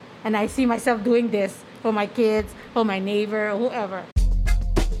And I see myself doing this for my kids, for my neighbor, or whoever.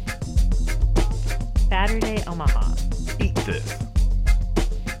 Saturday Omaha. Eat this.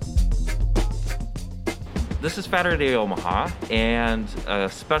 This is Saturday Omaha, and a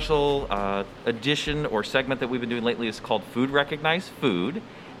special edition or segment that we've been doing lately is called Food Recognize Food,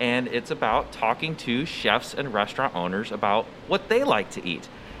 and it's about talking to chefs and restaurant owners about what they like to eat.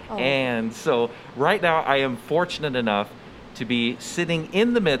 Oh. And so right now I am fortunate enough to be sitting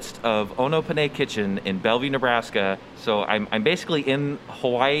in the midst of Ono Panay Kitchen in Bellevue, Nebraska. So I'm basically in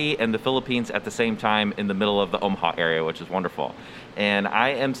Hawaii and the Philippines at the same time in the middle of the Omaha area, which is wonderful. And I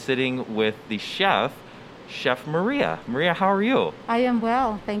am sitting with the Chef Maria. Maria, how are you? I am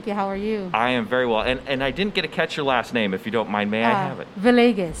well, thank you. How are you? I am very well. And I didn't get to catch your last name, if you don't mind. May I have it?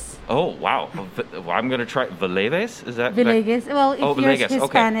 Villegas. Oh, wow. Well, I'm going to try Villegas? Is that? Villegas. Well, if you're Villegas.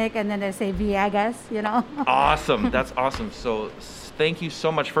 Hispanic, Okay. and then they say Villegas, you know. Awesome. That's awesome. So thank you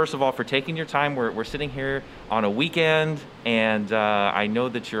so much, first of all, for taking your time. We're sitting here on a weekend, and I know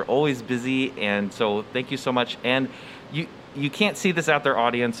that you're always busy, and so thank you so much. And you can't see this out there,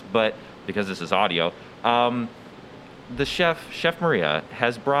 audience, but because this is audio, the Chef Maria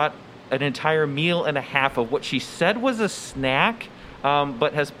has brought an entire meal and a half of what she said was a snack,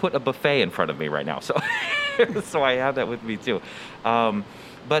 but has put a buffet in front of me right now. So, so I have that with me too.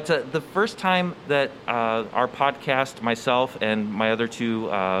 But the first time that our podcast, myself and my other two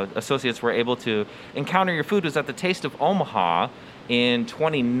associates were able to encounter your food was at the Taste of Omaha in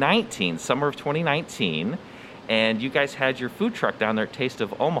 2019, summer of 2019. And you guys had your food truck down there at Taste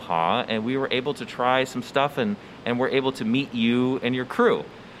of Omaha, and we were able to try some stuff and were able to meet you and your crew.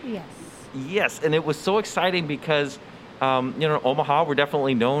 Yes. Yes, and it was so exciting because, Omaha, we're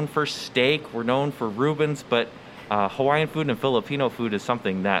definitely known for steak, we're known for Reubens, but Hawaiian food and Filipino food is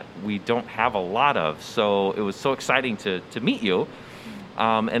something that we don't have a lot of. So it was so exciting to meet you.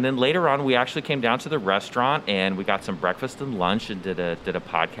 And then later on, we actually came down to the restaurant, and we got some breakfast and lunch and did a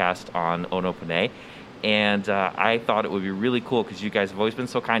podcast on Ono Panay. And I thought it would be really cool because you guys have always been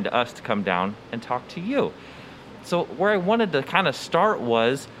so kind to us to come down and talk to you. So where I wanted to kind of start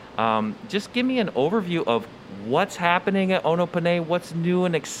was just give me an overview of what's happening at Ono Panay, what's new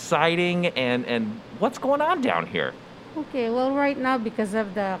and exciting, and what's going on down here. Okay, well, right now, because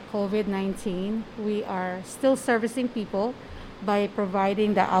of the COVID-19, we are still servicing people by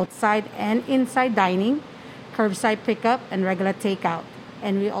providing the outside and inside dining, curbside pickup, and regular takeout.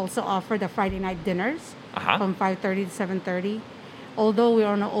 And we also offer the Friday night dinners from 5:30 to 7:30. Although we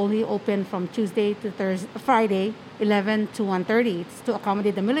are only open from Tuesday to Friday, 11 to 1:30. It's to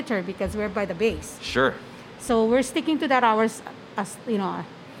accommodate the military because we're by the base. Sure. So we're sticking to that hours,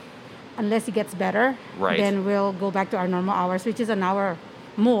 unless it gets better. Right. Then we'll go back to our normal hours, which is an hour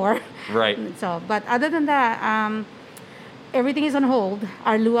more. Right. So, but other than that, everything is on hold.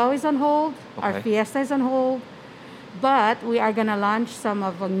 Our luau is on hold. Okay. Our fiesta is on hold. But we are going to launch some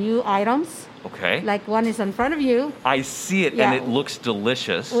of the new items. Okay. Like one is in front of you. I see it, Yeah. and it looks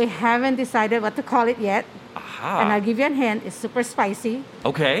delicious. We haven't decided what to call it yet. Aha. And I'll give you a hint. It's super spicy.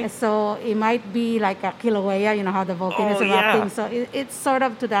 Okay. So it might be like a Kilauea, you know how the volcanoes Oh, are yeah. erupting. So it's sort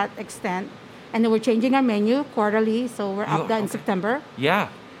of to that extent. And then we're changing our menu quarterly. So we're up that in okay. September. Yeah.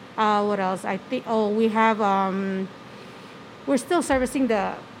 What else? I think, we have, we're still servicing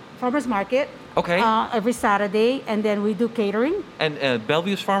the farmer's market. Okay. Every Saturday, and then we do catering. And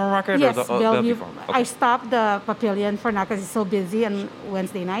Bellevue's Farmer Market? Yes, or the, Bellevue. Farmer? I stopped the pavilion for now because it's so busy on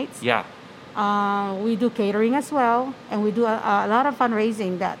Wednesday nights. Yeah. We do catering as well, and we do a lot of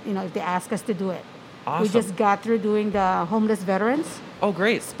fundraising that, if they ask us to do it. Awesome. We just got through doing the homeless veterans, Oh,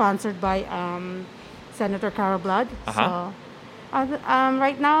 great. sponsored by Senator Carol Blood. Uh-huh. So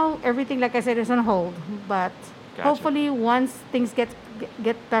right now, everything, like I said, is on hold. But Gotcha. hopefully, once things get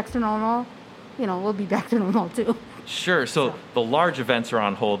back to normal, we'll be back to normal too. Sure. So the large events are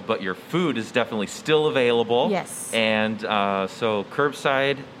on hold, but your food is definitely still available. Yes. And so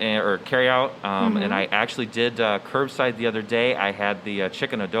curbside or carryout. And I actually did curbside the other day. I had the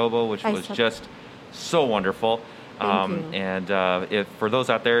chicken adobo, which was just so wonderful. Thank you. And if for those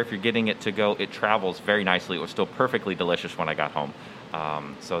out there, if you're getting it to go, it travels very nicely. It was still perfectly delicious when I got home.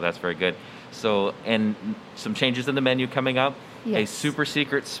 So that's very good. So, and some changes in the menu coming up. Yes. A super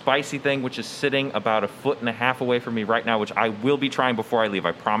secret spicy thing, which is sitting about 1.5 feet away from me right now, which I will be trying before I leave.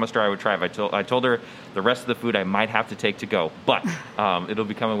 I promised her I would try it. I told her the rest of the food I might have to take to go, but it'll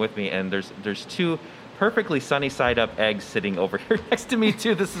be coming with me. And there's 2 perfectly sunny side up eggs sitting over here next to me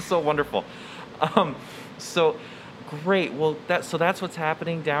too. This is so wonderful. So great. Well, that's what's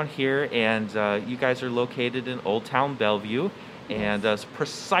happening down here, and you guys are located in Old Town Bellevue. And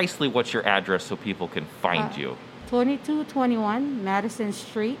precisely what's your address so people can find you? 2221 Madison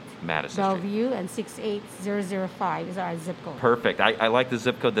Street, Madison Street. Bellevue, and 68005 is our zip code. Perfect. I like the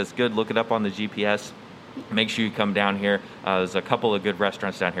zip code. That's good. Look it up on the GPS. Make sure you come down here. There's a couple of good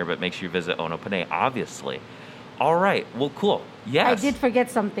restaurants down here, but make sure you visit Ono Panay, obviously. All right. Well, cool. Yes. I did forget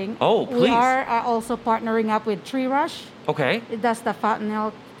something. Oh, please. We are also partnering up with Tree Rush. Okay. It does the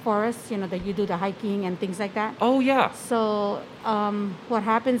Fontenelle Forest, that you do the hiking and things like that. Oh, yeah. So what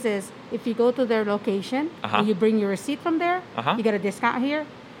happens is if you go to their location and you bring your receipt from there, you get a discount here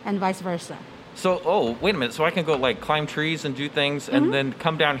and vice versa. So, wait a minute. So I can go climb trees and do things and then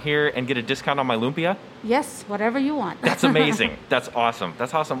come down here and get a discount on my lumpia? Yes, whatever you want. That's amazing. That's awesome.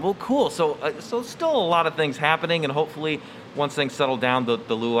 Well, cool. So still a lot of things happening, and hopefully once things settle down, the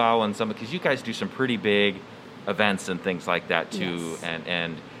luau and some, because you guys do some pretty big events and things like that too, yes.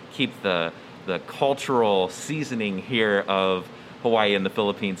 and keep the cultural seasoning here of Hawaii and the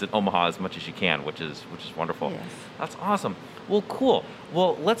Philippines and Omaha as much as you can, which is wonderful. Yes. That's awesome. Well, cool.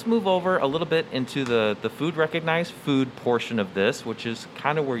 Well, let's move over a little bit into the food recognized food portion of this, which is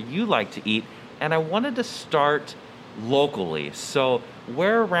kind of where you like to eat. And I wanted to start locally. So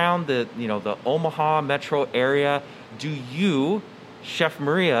where around the Omaha metro area do you, Chef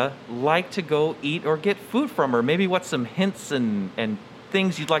Maria, like to go eat or get food from? Or maybe what's some hints and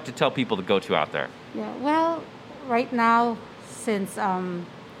things you'd like to tell people to go to out there? Yeah, well, right now, since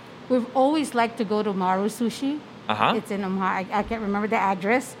we've always liked to go to Maru Sushi. It's in Omaha. I can't remember the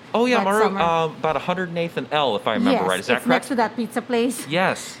address. Oh, yeah, Maru, about 108th and L, if I remember right. Is that it's correct? Next to that pizza place.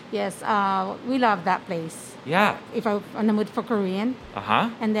 Yes. Yes, we love that place. Yeah. If I'm on the mood for Korean.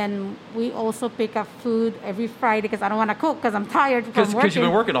 And then we also pick up food every Friday because I don't want to cook because I'm tired from working. Because you've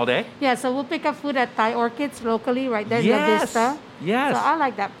been working all day? Yeah, so we'll pick up food at Thai Orchids locally right there in the Vista. Yes. So I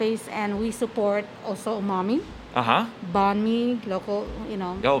like that place, and we support also Umami. Banh Mi, local,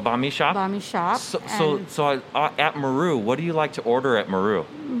 Oh, Banh Mi shop? Banh Mi shop. So at Maru, what do you like to order at Maru?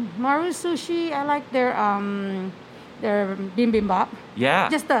 Maru Sushi, I like their bibimbap. Yeah.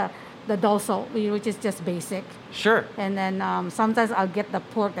 Just the dolso, which is just basic. Sure. And then sometimes I'll get the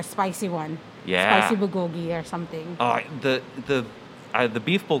pork, the spicy one. Yeah. Spicy bulgogi or something. The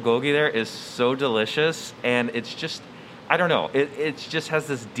beef bulgogi there is so delicious, and it's just, I don't know, it just has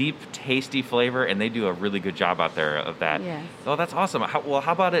this deep, tasty flavor, and they do a really good job out there of that. Yes. Oh, that's awesome.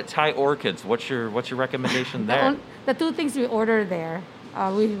 How about at Thai Orchids? What's your recommendation there? The two things we order there,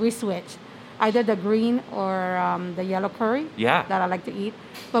 we switch. Either the green or the yellow curry that I like to eat.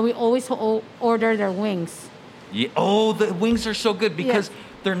 But we always order their wings. Yeah. Oh, the wings are so good because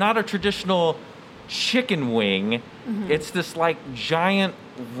they're not a traditional chicken wing. It's this giant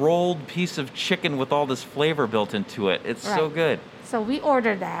rolled piece of chicken with all this flavor built into it. It's so good. So we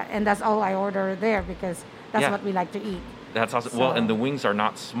order that, and that's all I order there because that's what we like to eat. That's awesome. Well, and the wings are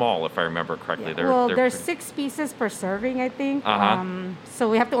not small, if I remember correctly. Yeah. There's 6 pieces per serving, I think. So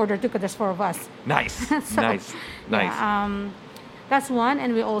we have to order 2 because there's 4 of us. Nice. Nice. Yeah, that's one,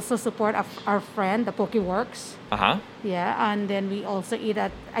 and we also support our friend, the Pokeworks. Yeah, and then we also eat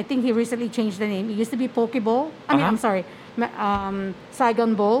at, I think he recently changed the name. It used to be Poke Bowl. I'm sorry,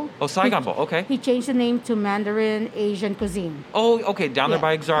 Saigon Bowl. Oh, Saigon Bowl, okay. He changed the name to Mandarin Asian Cuisine. Oh, okay, down there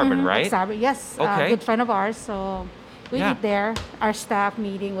by Exarban, right? Exarban, yes. Okay. Good friend of ours, so we eat there. Our staff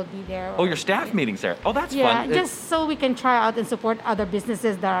meeting will be there. Oh, your staff meeting's there. Oh, that's fun. Yeah, just so we can try out and support other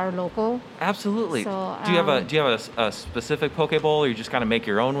businesses that are local. Absolutely. So, do you have a specific poke bowl, or you just kind of make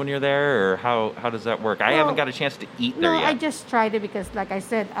your own when you're there, or how does that work? I haven't got a chance to eat there yet. No, I just tried it because, like I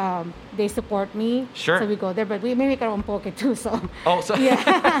said, they support me. Sure. So we go there, but we may make our own poke too. So. Oh, so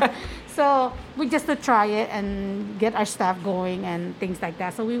yeah. So we just to try it and get our staff going and things like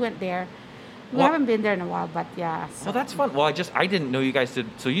that. So we went there. We haven't been there in a while, but yeah. So. Well, that's fun. Well, I didn't know you guys did.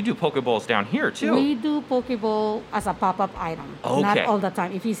 So you do poke bowls down here too? We do poke bowl as a pop-up item. Okay. Not all the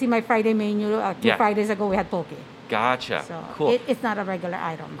time. If you see my Friday menu, 2 Fridays ago we had poke. Gotcha. So cool. It's not a regular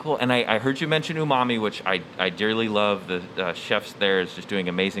item. Cool. And I heard you mention umami, which I dearly love. The chefs there is just doing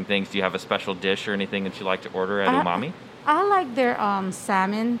amazing things. Do you have a special dish or anything that you like to order at umami? I like their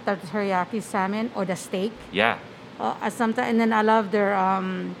salmon, the teriyaki salmon, or the steak. Yeah. Sometimes, and then I love their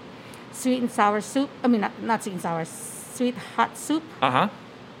sweet and sour soup. I mean, not sweet and sour, sweet hot soup. Yeah,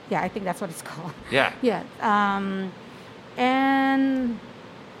 I think that's what it's called. Yeah. Yeah. And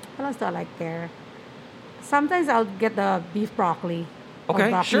what else do I like there? Sometimes I'll get the beef broccoli. Okay, or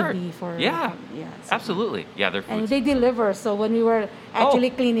broccoli sure. Beef or, yeah. So. Absolutely. Yeah, they're and they deliver. So when we were actually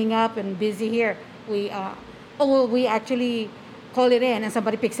cleaning up and busy here, we actually call it in and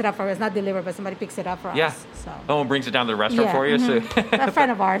somebody picks it up for us. Not delivered, but somebody picks it up for Yeah. us. So. Oh, and brings it down to the restaurant Yeah, for you. So a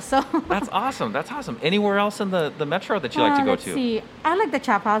friend of ours. So. that's awesome. That's awesome. Anywhere else in the metro that you like to go let's to? see. I like the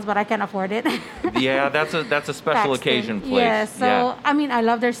Chop House, but I can't afford it. Yeah, that's a special Paxton. occasion place. Yeah. So I mean, I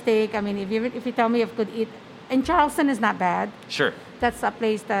love their steak. I mean, if you tell me if I could eat, and Charleston is not bad. Sure. That's a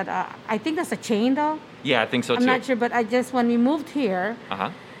place that I think that's a chain though. Yeah, I think so too. I'm not sure, but when we moved here,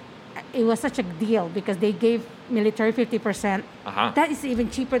 it was such a deal because they gave military 50%. That is even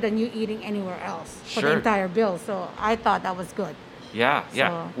cheaper than you eating anywhere else for the Sure. entire bill. So I thought that was good. Yeah.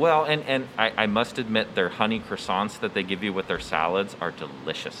 So- Well, and I must admit their honey croissants that they give you with their salads are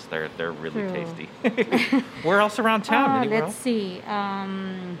delicious. They're really True. tasty. Where else around town? Anywhere Let's else? see.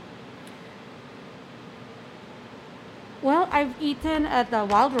 Well, I've eaten at the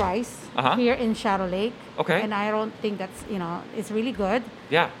Wild Rice here in Shadow Lake. Okay. And I don't think that's, it's really good.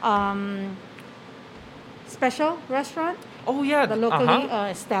 Yeah. Special restaurant, Oh yeah. the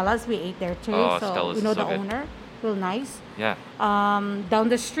locally Stella's, we ate there too. Oh, so Stella's we know is so the good. owner, real nice. Yeah. Down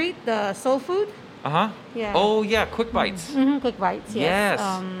the street, the Soul Food. Yeah. Oh yeah, Quick Bites. Quick Bites, yes.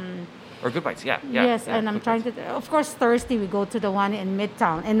 Yes. Or Good Bites. Yeah. Yes, yeah, and I'm Quick trying Bites. to. Of course, Thursday we go to the one in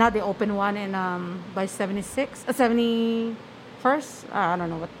Midtown, and now they open one in by 71st. I don't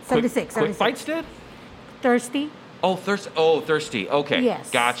know what 76. Quick Bites did? Thirsty. Oh, thirsty. Okay.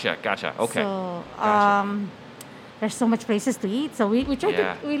 Yes. Gotcha. Okay. So Gotcha. there's so much places to eat. So we try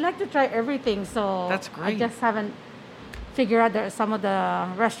Yeah. we like to try everything. So That's I great. just haven't figured out some of the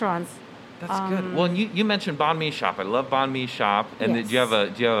restaurants. That's good. Well, and you mentioned banh mi shop. I love banh mi shop. And Yes. do you have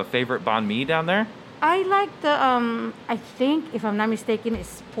a favorite banh mi down there? I like the I think if I'm not mistaken,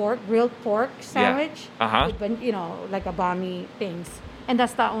 it's grilled pork sandwich. With, like a banh mi things, and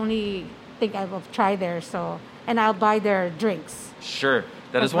that's the only thing I've tried there. So, and I'll buy their drinks. Sure.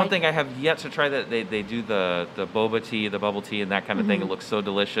 That is That's one my- thing I have yet to try. That they do the boba tea, the bubble tea, and that kind of thing. It Mm-hmm. looks so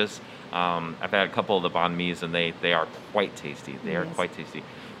delicious. I've had a couple of the banh mi's, and they are quite tasty. They are Yes. quite tasty.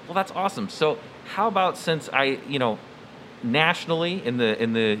 Well, that's awesome. So, how about since nationally in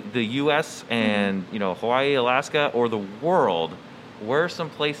the U.S. and Hawaii, Alaska, or the world, where are some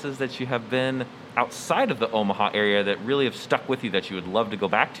places that you have been outside of the Omaha area that really have stuck with you that you would love to go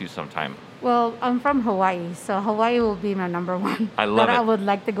back to sometime? Well, I'm from Hawaii, so Hawaii will be my number one. I love that I it. would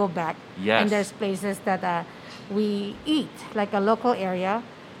like to go back. Yes. And there's places that we eat, like a local area,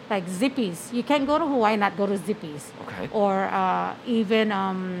 like Zippy's. You can't go to Hawaii and not go to Zippy's. Okay. Or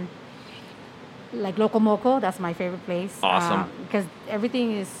even like Loco Moco, that's my favorite place. Awesome. Because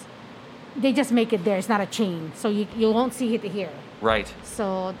everything is, they just make it there. It's not a chain, so you won't see it here. Right.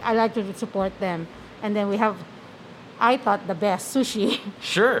 So I like to support them. And then we have, I thought, the best sushi.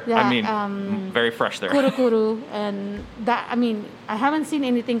 Sure. Yeah, I mean, very fresh there. Kuru kuru, and that, I mean, I haven't seen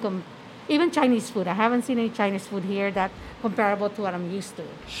anything, even Chinese food. I haven't seen any Chinese food here that comparable to what I'm used to.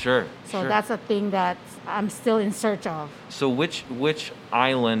 Sure. So sure. that's a thing that I'm still in search of. So which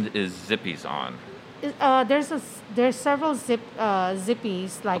island is Zippy's on? There's several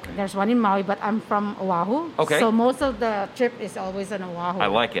Zippies. Like Okay. there's one in Maui, but I'm from Oahu. Okay. So most of the trip is always in Oahu. I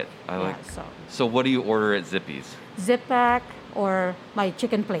like it. I Yeah, like it. so So what do you order at Zippy's? zip pack or my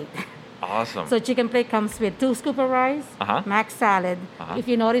chicken plate. Awesome. So chicken plate comes with 2 scoop of rice, mac salad. If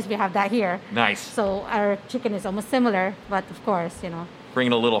you notice, we have that here. Nice. So our chicken is almost similar, but of course,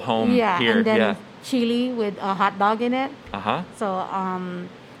 Bringing a little home yeah, here. and then yeah. chili with a hot dog in it. Uh-huh. So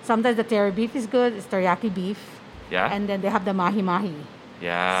sometimes the teriyaki beef is good. It's teriyaki beef. Yeah. And then they have the mahi mahi.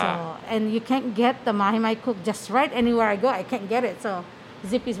 Yeah. So and you can't get the mahi mahi cooked just right anywhere I go. I can't get it. So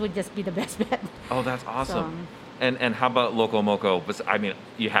Zippy's would just be the best bet. Oh, that's awesome. And how about Loco Moco? But I mean,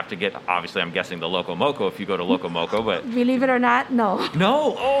 you have to get, obviously, I'm guessing the Loco Moco if you go to Loco Moco, but... Believe it or not, no.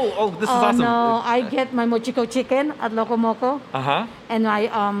 No! Oh, this is Oh awesome. no! I get my mochiko chicken at Loco Moco. Uh-huh. And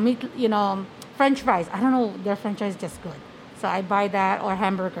my meat, French fries. I don't know, their French fries is just good. So I buy that or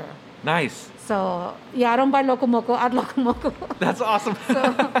hamburger. Nice. So yeah, I don't buy Loco Moco at Loco Moco. That's awesome.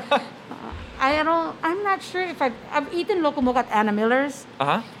 I'm not sure if I've eaten Loco Moco at Anna Miller's,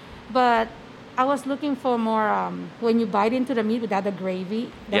 Uh-huh. but I was looking for more when you bite into the meat without the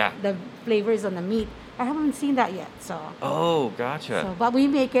gravy. Yeah. The flavor is on the meat. I haven't seen that yet. So. Oh, gotcha. So, but we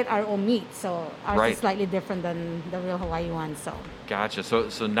make it our own meat, so ours Right. is slightly different than the real Hawaii one. So Gotcha.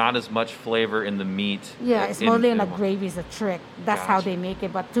 So not as much flavor in the meat. yeah, it's mostly in the gravy is a trick. That's how Gotcha. they make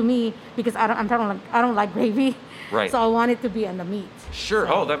it. But to me, because I don't like gravy, Right. so I want it to be on the meat. Sure.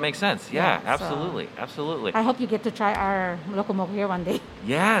 So, Oh, that makes sense. Yeah, yeah, so- absolutely. Absolutely. I hope you get to try our Loco Moco here one day.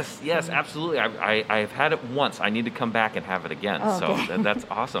 Yes, absolutely. I've had it once. I need to come back and have it again. Oh, So okay. that's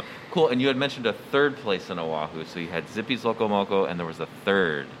awesome. Cool. And you had mentioned a third place in Oahu. So you had Zippy's Loco Moco, and there was a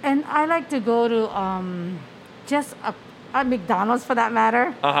third. And I like to go to just at McDonald's for that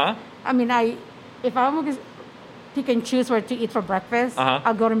matter. Uh-huh. I mean, if I'm going to pick and choose where to eat for breakfast,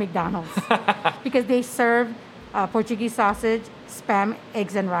 I'll go to McDonald's because they serve Portuguese sausage, spam,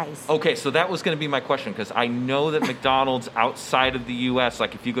 eggs, and rice. Okay, so that was going to be my question because I know that McDonald's outside of the U.S.,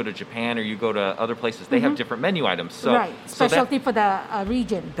 like if you go to Japan or you go to other places, they have different menu items. So, right, specialty for the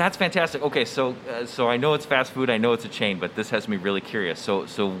region. That's fantastic. Okay, so I know it's fast food, I know it's a chain, but this has me really curious. So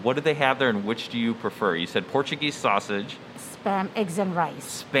what do they have there, and which do you prefer? You said Portuguese sausage. Spam, eggs, and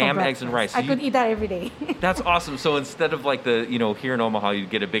rice. Spam, eggs, and rice. So I could eat that every day. That's awesome. So instead of like here in Omaha, you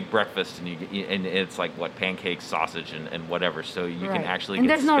get a big breakfast and it's like what, pancakes, sausage, and whatever. So you can actually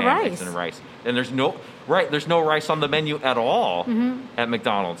get spam, eggs, and rice. And there's no rice on the menu at all at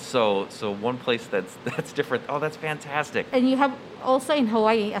McDonald's. So one place that's different. Oh, that's fantastic. And you have also in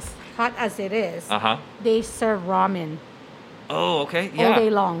Hawaii, as hot as it is, they serve ramen. Oh, okay. Yeah. All day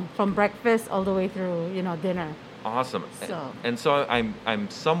long, from breakfast all the way through, dinner. Awesome. So So I'm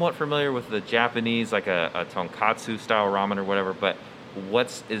somewhat familiar with the Japanese, like a tonkatsu style ramen or whatever, but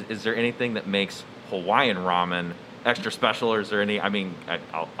is there anything that makes Hawaiian ramen extra special, or is there any,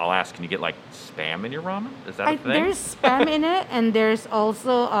 I'll ask, can you get like spam in your ramen? Is that a thing? There's spam in it, and there's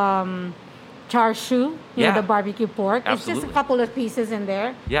also char siu, the barbecue pork. Absolutely. It's just a couple of pieces in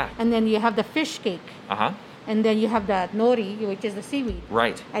there. Yeah. And then you have the fish cake. And then you have the nori, which is the seaweed.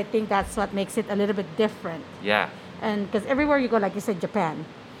 Right. I think that's what makes it a little bit different. Yeah. And because everywhere you go, like you said, Japan,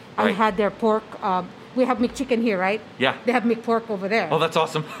 I Right. had their pork. We have McChicken here, right? Yeah. They have McPork over there. Oh, that's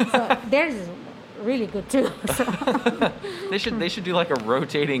awesome. So theirs is really good too. So. They should do like a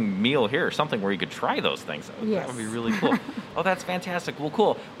rotating meal here or something where you could try those things. That would be really cool. Oh, that's fantastic. Well,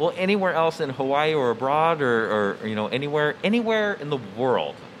 cool. Well, anywhere else in Hawaii or abroad or anywhere in the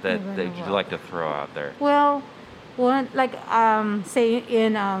world that you'd like to throw out there? Well, say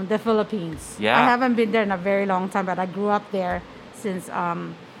in the Philippines. Yeah. I haven't been there in a very long time, but I grew up there since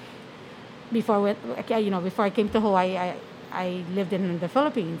before I came to Hawaii. I lived in the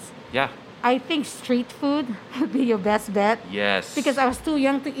Philippines. Yeah. I think street food would be your best bet. Yes. Because I was too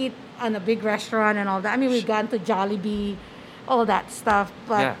young to eat on a big restaurant and all that. I mean, we've gone to Jollibee, all that stuff,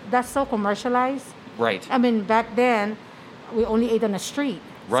 but that's so commercialized. Right. I mean, back then, we only ate on the street.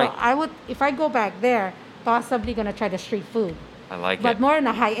 Right. So if I go back there, possibly gonna try the street food. I like it. But more in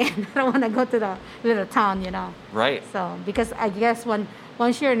the high end. I don't want to go to the little town, Right. So, because I guess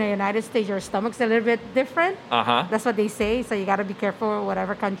once you're in the United States, your stomach's a little bit different. That's what they say. So you got to be careful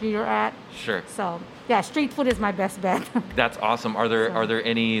whatever country you're at. Sure. So, yeah, street food is my best bet. That's awesome. Are there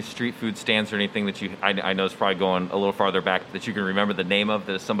any street food stands or anything that I know it's probably going a little farther back, that you can remember the name of,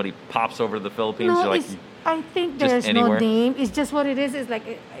 that if somebody pops over to the Philippines, No, you're like, I think there's no name. It's just what it is. It's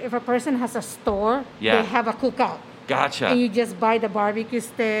like if a person has a store, they have a cookout. Gotcha. And you just buy the barbecue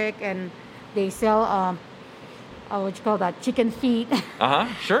stick, and they sell what you call that, chicken feet.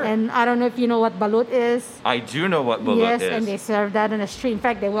 Sure. And I don't know if you know what balut is. I do know what balut is. Yes, and they serve that in the street. In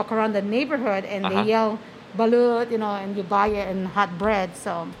fact, they walk around the neighborhood and they yell balut, and you buy it in hot bread.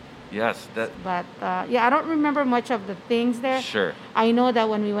 So. Yes, But I don't remember much of the things there. Sure. I know that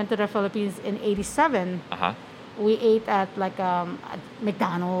when we went to the Philippines in '87. We ate at like at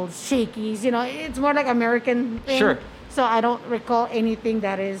McDonald's, Shakey's. It's more like American thing. Sure. So I don't recall anything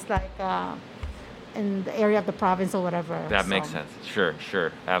that is like in the area of the province or whatever. That makes sense.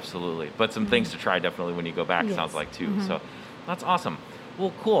 Sure, absolutely. But some things to try definitely when you go back. Yes. Sounds like too. So that's awesome.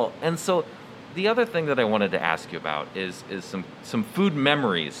 Well, cool. And so the other thing that I wanted to ask you about is some food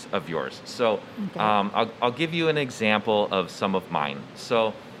memories of yours. So I'll give you an example of some of mine.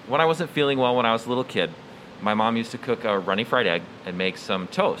 So when I wasn't feeling well when I was a little kid, my mom used to cook a runny fried egg and make some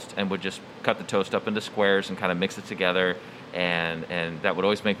toast, and would just cut the toast up into squares and kind of mix it together, and that would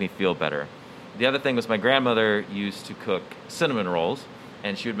always make me feel better. The other thing was my grandmother used to cook cinnamon rolls,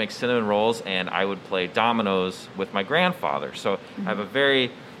 and she would make cinnamon rolls, and I would play dominoes with my grandfather. So I have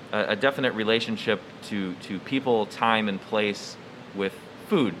a definite relationship to people, time, and place with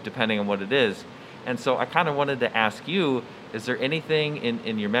food, depending on what it is. And so I kind of wanted to ask you, is there anything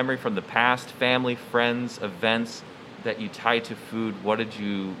in your memory from the past, family, friends, events, that you tie to food? What do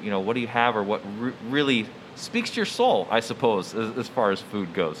you have, or what really speaks to your soul, I suppose, as far as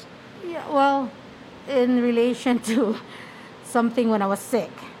food goes? Yeah, well, in relation to something when I was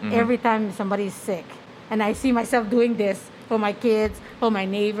sick, every time somebody's sick, and I see myself doing this for my kids, for my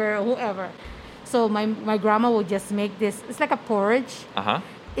neighbor, or whoever. So my grandma would just make this, it's like a porridge.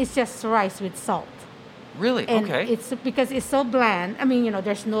 It's just rice with salt. Really? And okay. It's because it's so bland. I mean,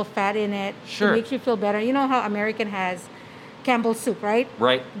 there's no fat in it. Sure. It makes you feel better. You know how American has Campbell's soup, right?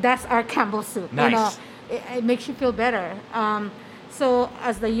 Right. That's our Campbell's soup. Nice. It makes you feel better. So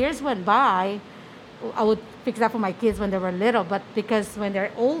as the years went by, I would fix that for my kids when they were little, but because when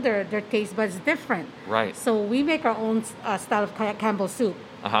they're older, their taste buds is different. Right. So we make our own style of Campbell soup.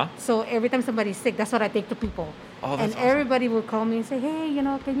 Uh-huh. So every time somebody's sick, that's what I take to people. Oh, that's and awesome. everybody will call me and say, hey,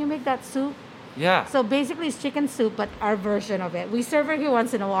 can you make that soup? Yeah. So basically it's chicken soup, but our version of it. We serve it here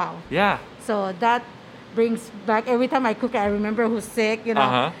once in a while. Yeah. So that brings back, every time I cook it, I remember who's sick,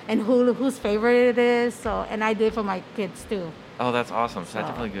 Uh-huh. and whose favorite it is. So, and I do it for my kids too. Oh, that's awesome. So I So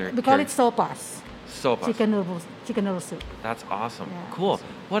definitely get we call it sopas. sopas. Chicken noodle soup. That's awesome. Yeah. Cool.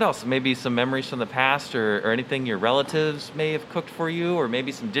 What else? Maybe some memories from the past or anything your relatives may have cooked for you, or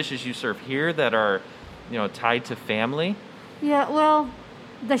maybe some dishes you serve here that are, tied to family? Yeah, well,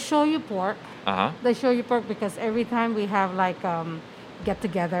 the shoyu pork. Uh-huh. The shoyu pork, because every time we have like get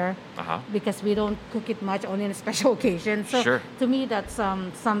together, Uh-huh. because we don't cook it much, only in a special occasion. So Sure. to me, that's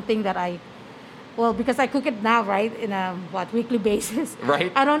something that because I cook it now, right, in a weekly basis. Right.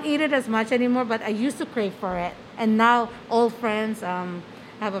 I don't eat it as much anymore, but I used to crave for it. And now all friends, I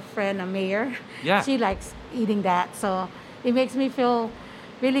have a friend, a mayor. Yeah. She likes eating that. So it makes me feel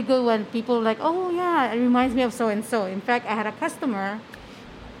really good when people are like, oh yeah, it reminds me of so and so. In fact, I had a customer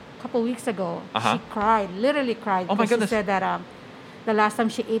a couple weeks ago. Uh-huh. She literally cried. Oh my because goodness. She said that the last time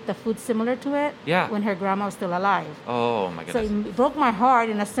she ate the food similar to it, Yeah. when her grandma was still alive. Oh my So goodness. it broke my heart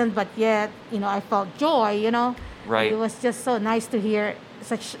in a sense, but yet, I felt joy, Right. It was just so nice to hear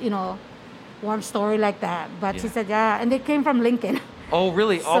such, warm story like that. But she Yeah. said, yeah, and they came from Lincoln. Oh,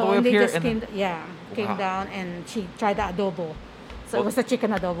 really? All the way and up they here? just came, Wow. came down, and she tried the adobo. So Well- it was a chicken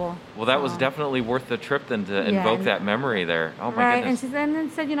adobo. Well, that was So- definitely worth the trip then to Yeah, invoke and- that memory there. Oh my right, and goodness. she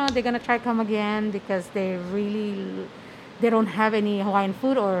said, they're gonna try come again because they don't have any Hawaiian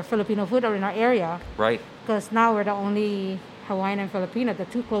food or Filipino food or in our area, Right. because now we're the only Hawaiian and Filipino. The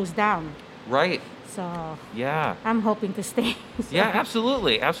two closed down. Right. So Yeah. I'm hoping to stay. So- Yeah,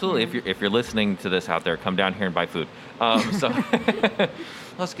 absolutely, absolutely. If you're listening to this out there, come down here and buy food. So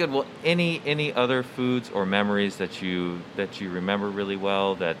that's good. Well, any other foods or memories that you remember really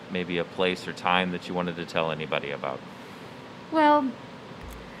well, that maybe a place or time that you wanted to tell anybody about? Well,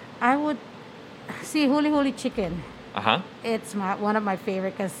 I would see huli huli chicken. Uh-huh. It's one of my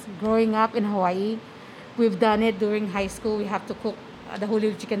favorite, because growing up in Hawaii, we've done it during high school. We have to cook the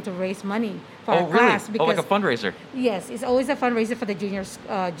huli huli chicken to raise money for Oh, our really? class. Oh, Because like a fundraiser. yes, it's always a fundraiser for the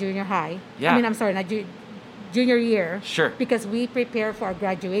junior high. Yeah. I mean, I'm sorry, not junior year. Sure. Because we prepare for our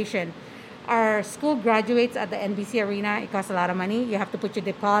graduation. Our school graduates at the NBC Arena. It costs a lot of money. You have to put your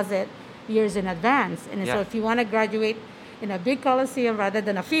deposit years in advance. And Yeah. so if you want to graduate in a big coliseum rather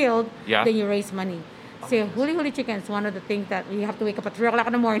than a field, Yeah. then you raise money. So huli huli chicken is one of the things that we have to wake up at 3 o'clock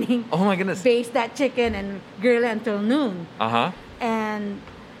in the morning, Oh my goodness. baste that chicken and grill it until noon. Uh-huh. And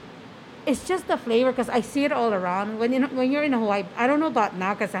it's just the flavor, because I see it all around. When you're in Hawaii, I don't know about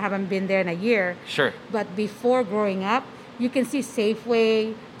now because I haven't been there in a year, Sure. but before growing up, you can see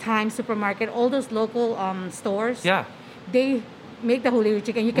Safeway, Times Supermarket, all those local stores. Yeah. They make the huli huli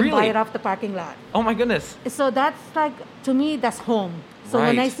chicken. You can buy Really? it off the parking lot. Oh my goodness. So that's like, to me, that's home. So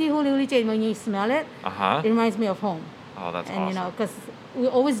when I Right. see huli huli chicken, when you smell it, Uh-huh. it reminds me of home. Oh, that's And awesome. because we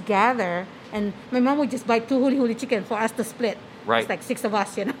always gather, and my mom would just buy 2 huli huli chicken for us to split. Right. It's like 6 of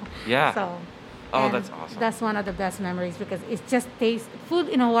us. Yeah. So. Oh, and that's awesome. That's one of the best memories, because it just tastes. Food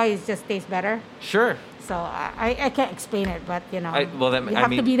in Hawaii just tastes better. Sure. So I can't explain it, but Well, you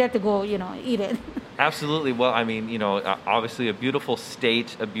have to be there to go, eat it. Absolutely. Well, I mean, obviously a beautiful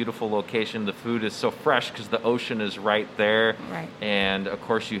state, a beautiful location. The food is so fresh because the ocean is right there. Right. And of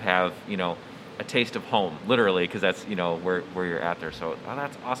course you have, a taste of home, literally, because that's, where you're at there. So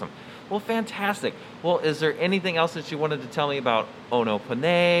that's awesome. Well, fantastic. Well, is there anything else that you wanted to tell me about Ono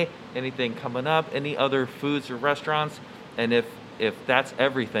Pane? Anything coming up? Any other foods or restaurants? And if that's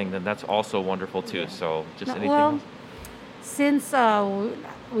everything, then that's also wonderful too. So just anything Well, else? since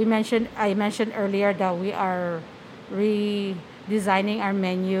I mentioned earlier that we are redesigning our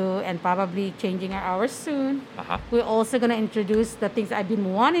menu and probably changing our hours soon. Uh-huh. We're also going to introduce the things I've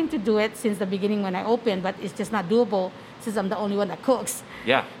been wanting to do it since the beginning when I opened, but it's just not doable since I'm the only one that cooks.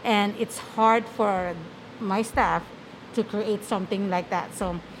 Yeah. And it's hard for my staff to create something like that.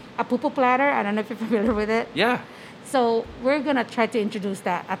 So a pupu platter, I don't know if you're familiar with it. Yeah. So we're going to try to introduce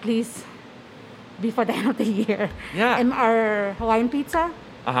that at least before the end of the year. Yeah. And our Hawaiian pizza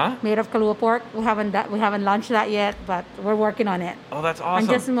Uh-huh. made of kalua pork, we haven't launched that yet, but we're working on it. Oh, that's I awesome.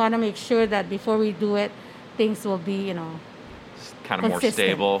 just want to make sure that before we do it, things will be, It's kind of more consistent.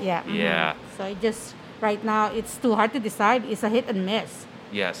 stable. Yeah. mhm. Yeah. So it just right now it's too hard to decide. It's a hit and miss.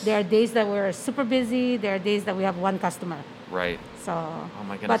 Yes. There are days that we're super busy. There are days that we have one customer. Right. So, Oh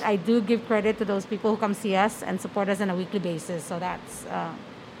my goodness. but I do give credit to those people who come see us and support us on a weekly basis. So that's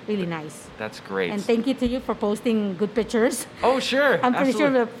really nice. That's great. And thank you to you for posting good pictures. Oh, sure. I'm pretty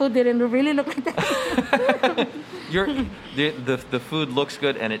Absolutely. sure the food didn't really look like that. The food looks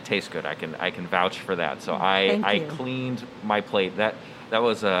good and it tastes good. I can vouch for that. So Thank I you. cleaned my plate. That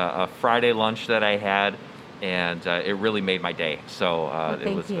was a Friday lunch that I had, and it really made my day. So it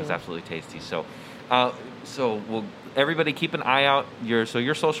thank was you. absolutely tasty. So we'll everybody keep an eye out. Your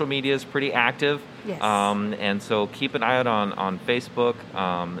social media is pretty active. Yes. And so keep an eye out on Facebook.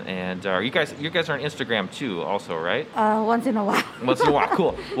 And you guys are on Instagram too, also, right? Once in a while. Once in a while,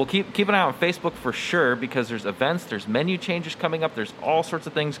 cool. Well, keep an eye on Facebook for sure, because there's events, there's menu changes coming up, there's all sorts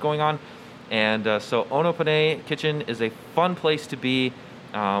of things going on, and so Ono Panay Kitchen is a fun place to be.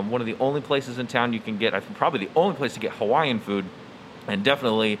 One of the only places in town you can get, I think probably the only place to get Hawaiian food, and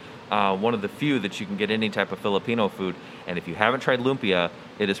definitely one of the few that you can get any type of Filipino food. And if you haven't tried lumpia,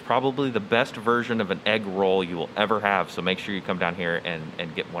 it is probably the best version of an egg roll you will ever have. So make sure you come down here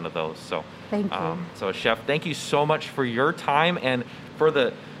and get one of those. So Thank you. So Chef, thank you so much for your time and for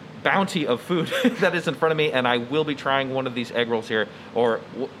the bounty of food that is in front of me. And I will be trying one of these egg rolls here, or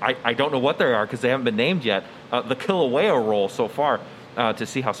I don't know what they are because they haven't been named yet. The Kilauea roll so far. To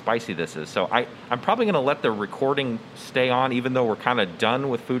see how spicy this is. So I'm probably going to let the recording stay on, even though we're kind of done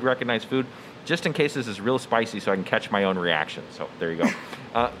with Food Recognized Food, just in case this is real spicy so I can catch my own reaction. So there you go.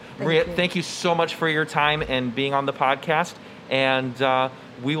 Maria, thank you so much for your time and being on the podcast. And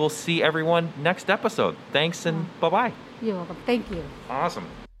we will see everyone next episode. Thanks and bye-bye. You're welcome. Thank you. Awesome.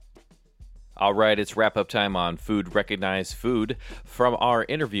 All right, it's wrap-up time on Food Recognized Food from our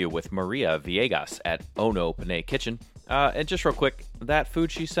interview with Maria Villegas at Ono Panay Kitchen. And just real quick, that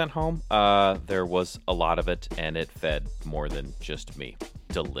food she sent home, there was a lot of it, and it fed more than just me.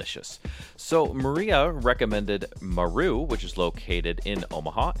 Delicious. So Maria recommended Maru, which is located in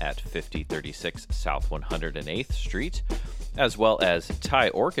Omaha at 5036 South 108th Street, as well as Thai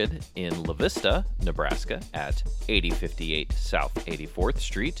Orchid in La Vista, Nebraska at 8058 South 84th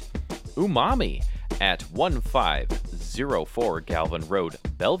Street, Umami at 1504 Galvin Road,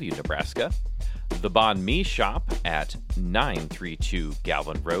 Bellevue, Nebraska, The Banh Mi Shop at 932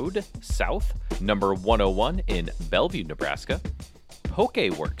 Galvin Road, South, number 101 in Bellevue, Nebraska, Poke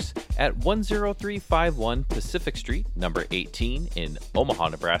Works at 10351 Pacific Street, number 18 in Omaha,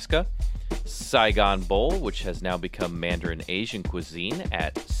 Nebraska, Saigon Bowl, which has now become Mandarin Asian Cuisine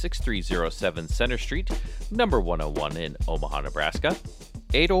at 6307 Center Street, number 101 in Omaha, Nebraska,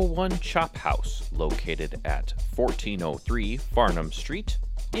 801 Chop House, located at 1403 Farnham Street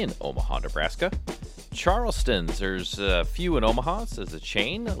in Omaha, Nebraska. Charleston's, there's a few in Omaha. It's a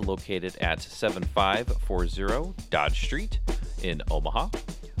chain located at 7540 Dodge Street in Omaha.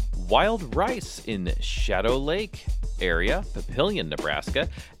 Wild Rice in Shadow Lake area, Papillion, Nebraska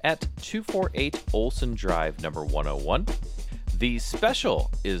at 248 Olson Drive, number 101. The Special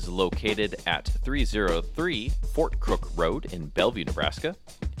is located at 303 Fort Crook Road in Bellevue, Nebraska.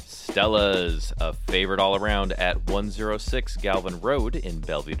 Stella's, a favorite all around, at 106 Galvin Road in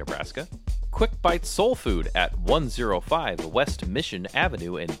Bellevue, Nebraska. Quick Bite Soul Food at 105 West Mission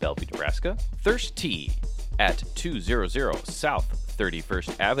Avenue in Bellevue, Nebraska. Thirst Tea at 200 South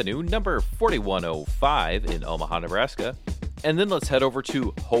 31st Avenue, number 4105 in Omaha, Nebraska. And then let's head over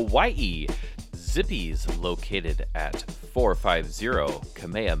to Hawaii. Zippy's, located at 450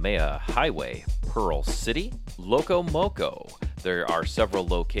 Kamehameha Highway, Pearl City. Loco Moco. There are several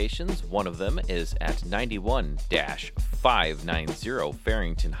locations. One of them is at 91-590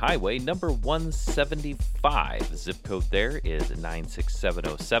 Farrington Highway, number 175. Zip code there is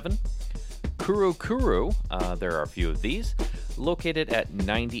 96707. Kuru Kuru, there are a few of these, located at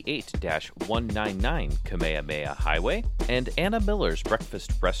 98-199 Kamehameha Highway, and Anna Miller's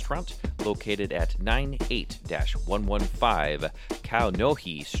Breakfast Restaurant, located at 98-115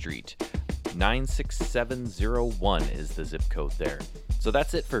 Kaunohi Street. 96701 is the zip code there. So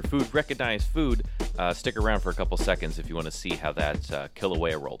that's it for Food Recognized Food. Stick around for a couple seconds if you want to see how that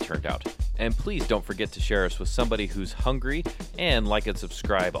Kilauea roll turned out. And please don't forget to share us with somebody who's hungry, and like and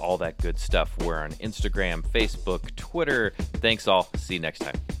subscribe, all that good stuff. We're on Instagram, Facebook, Twitter. Thanks all. See you next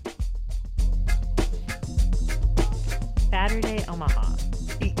time. Saturday, Omaha.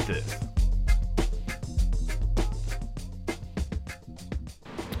 Eat this.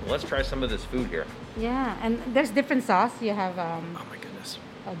 Let's try some of this food here. Yeah, and there's different sauce. You have Oh my goodness.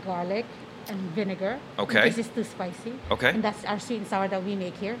 a garlic and vinegar. Okay. And this is too spicy. Okay. And that's our sweet and sour that we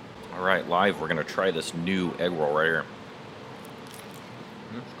make here. All right, live, we're going to try this new egg roll right here.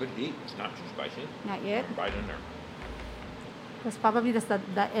 It's good to eat. It's not too spicy. Not yet. Bite in there. That's probably just the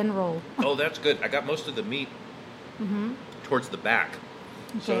end roll. Oh, that's good. I got most of the meat towards the back.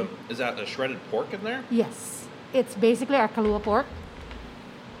 So Okay. is that a shredded pork in there? Yes. It's basically our kalua pork.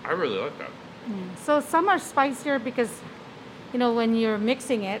 I really like that. So some are spicier because, when you're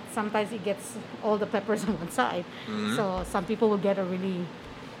mixing it, sometimes it gets all the peppers on one side. So some people will get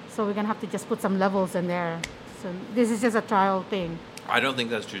so we're gonna have to just put some levels in there. So this is just a trial thing. I don't think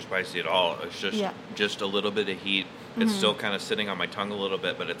that's too spicy at all. It's just a little bit of heat. It's still kind of sitting on my tongue a little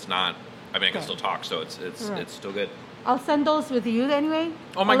bit, but it's not. I mean, I can still talk, so it's still good. I'll send those with you anyway.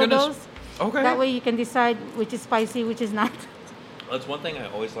 Oh my all of goodness. those. Okay. That way you can decide which is spicy, which is not. That's one thing I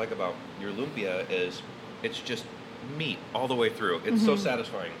always like about your lumpia is it's just meat all the way through. It's so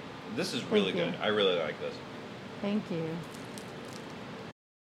satisfying. This is really Thank you. good. I really like this. Thank you.